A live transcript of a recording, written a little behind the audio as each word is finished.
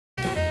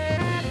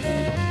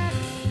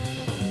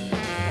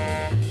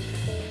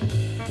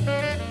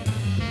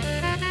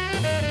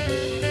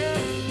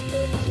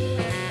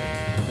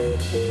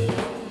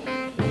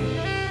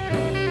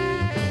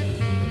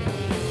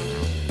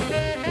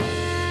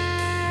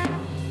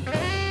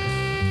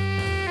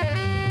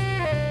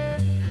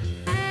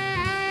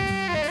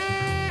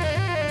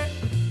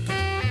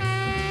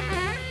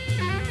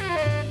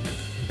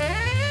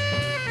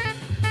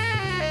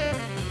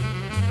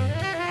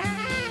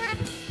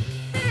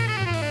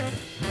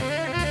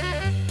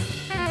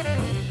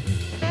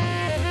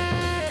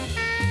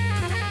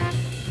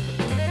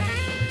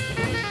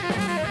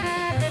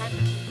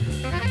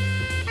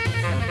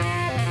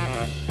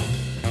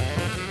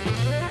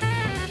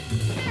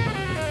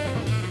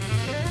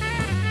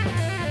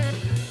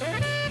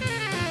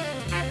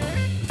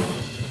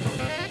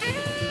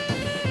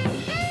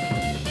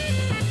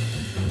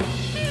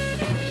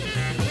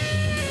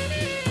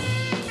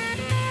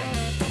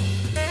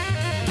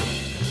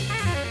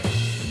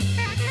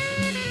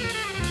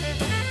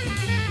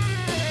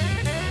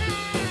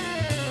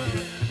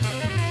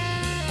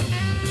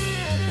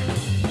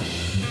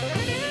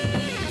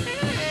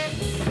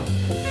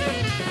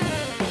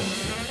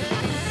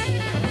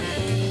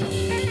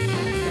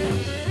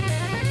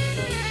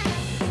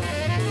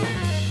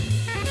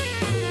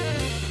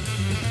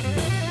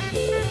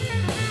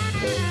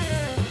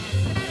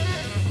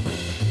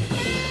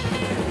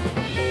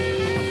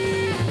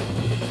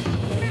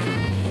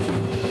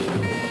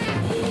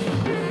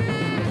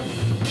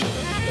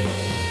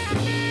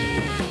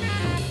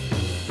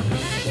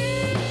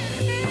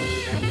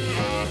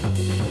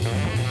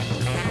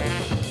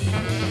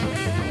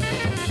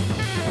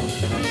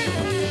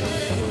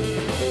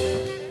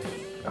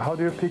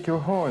do you pick your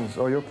horns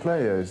or your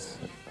players?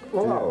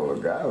 Well,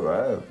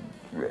 guys,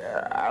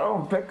 I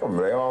don't pick them.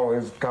 They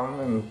always come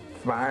and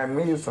find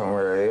me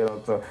somewhere, you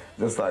know. So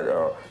just like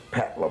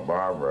Pat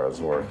LaBarbera is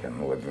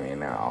working with me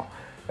now.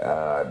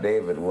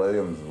 David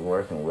Williams is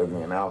working with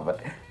me now.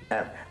 But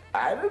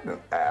I didn't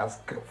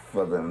ask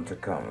for them to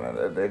come.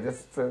 They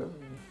just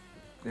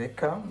they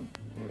come.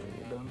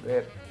 You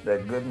know,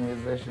 they're good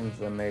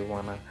musicians and they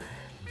wanna.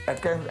 I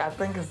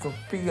think it's the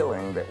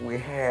feeling that we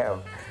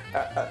have.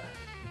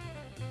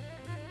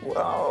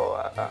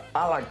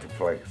 I like to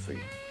play. See,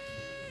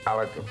 I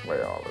like to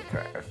play all the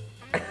time.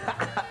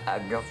 I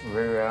guess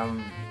maybe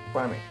I'm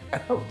funny,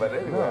 but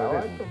anyway, No,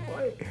 I like to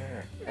play,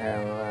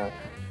 and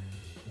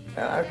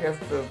I guess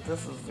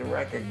this is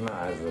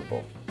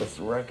recognizable. It's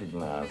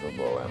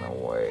recognizable in a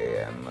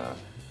way, and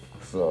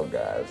so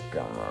guys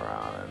come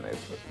around and they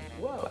say,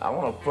 "Well, I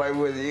want to play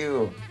with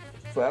you."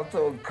 So I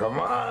told them, "Come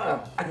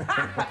on,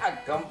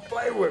 come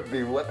play with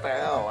me. What the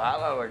hell? I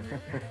don't know.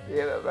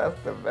 You know, that's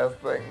the best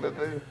thing to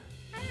do."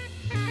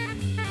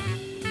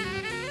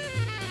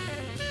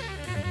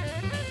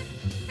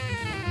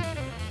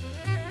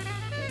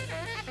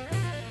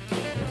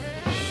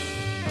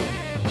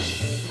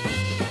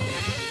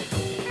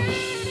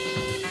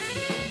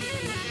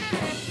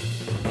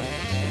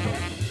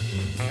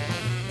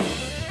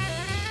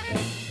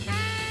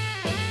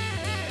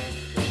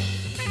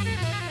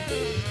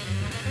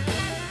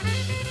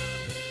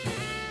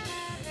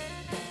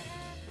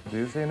 Do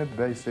you see any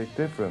basic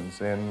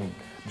difference in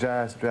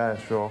jazz,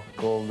 rock,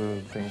 all the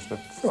things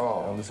that's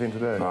on the scene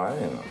today? No, I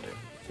didn't know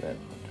that.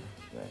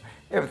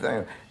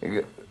 Everything,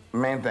 the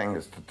main thing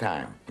is the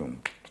time.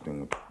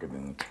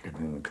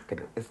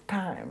 It's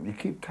time. You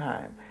keep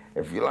time.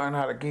 If you learn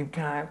how to keep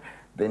time,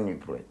 then you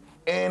play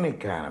any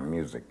kind of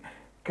music,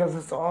 because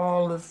it's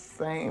all the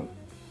same.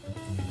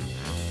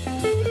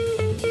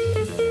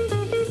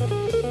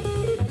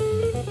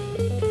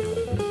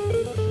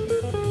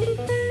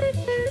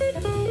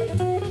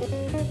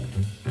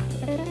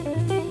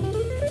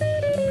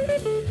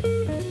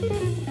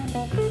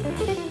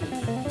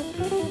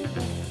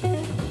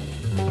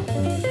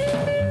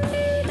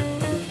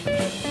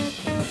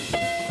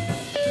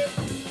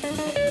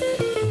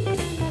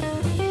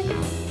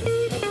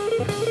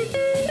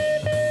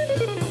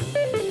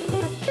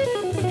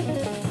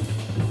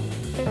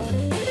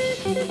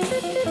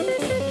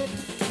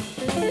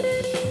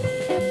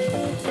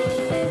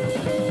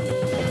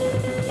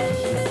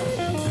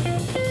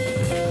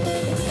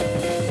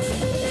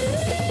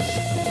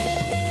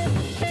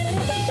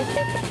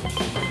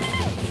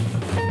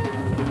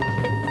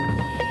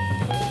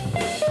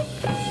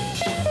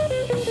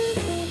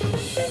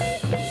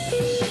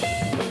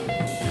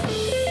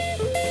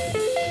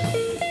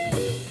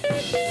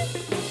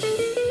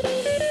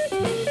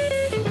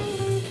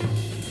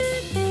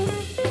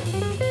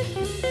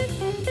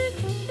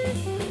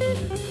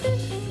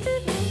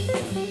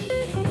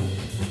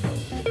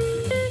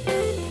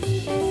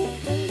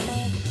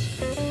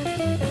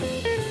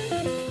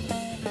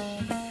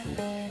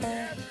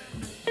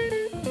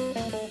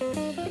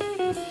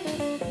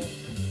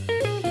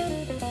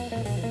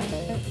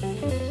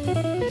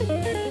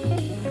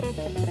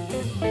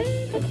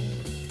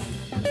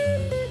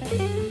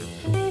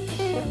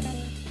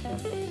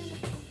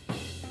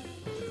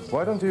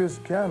 Why don't you use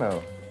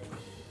piano?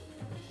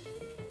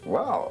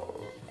 Well,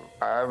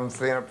 I haven't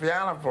seen a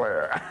piano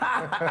player.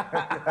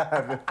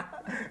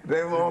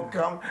 They won't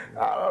come.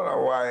 I don't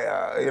know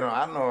why. You know,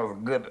 I know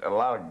a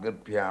lot of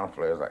good piano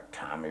players like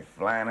Tommy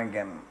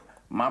Flanagan.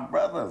 My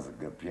brother's a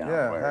good piano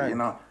player. Hank. You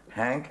know,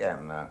 Hank,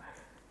 and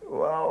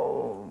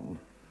well,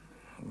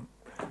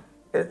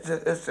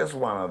 it's just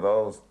one of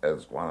those.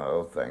 It's one of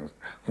those things.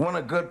 When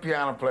a good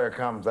piano player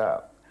comes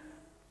out,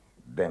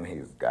 then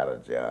he's got a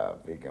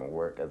job. He can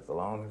work as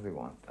long as he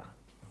wants to.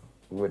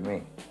 With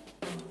me.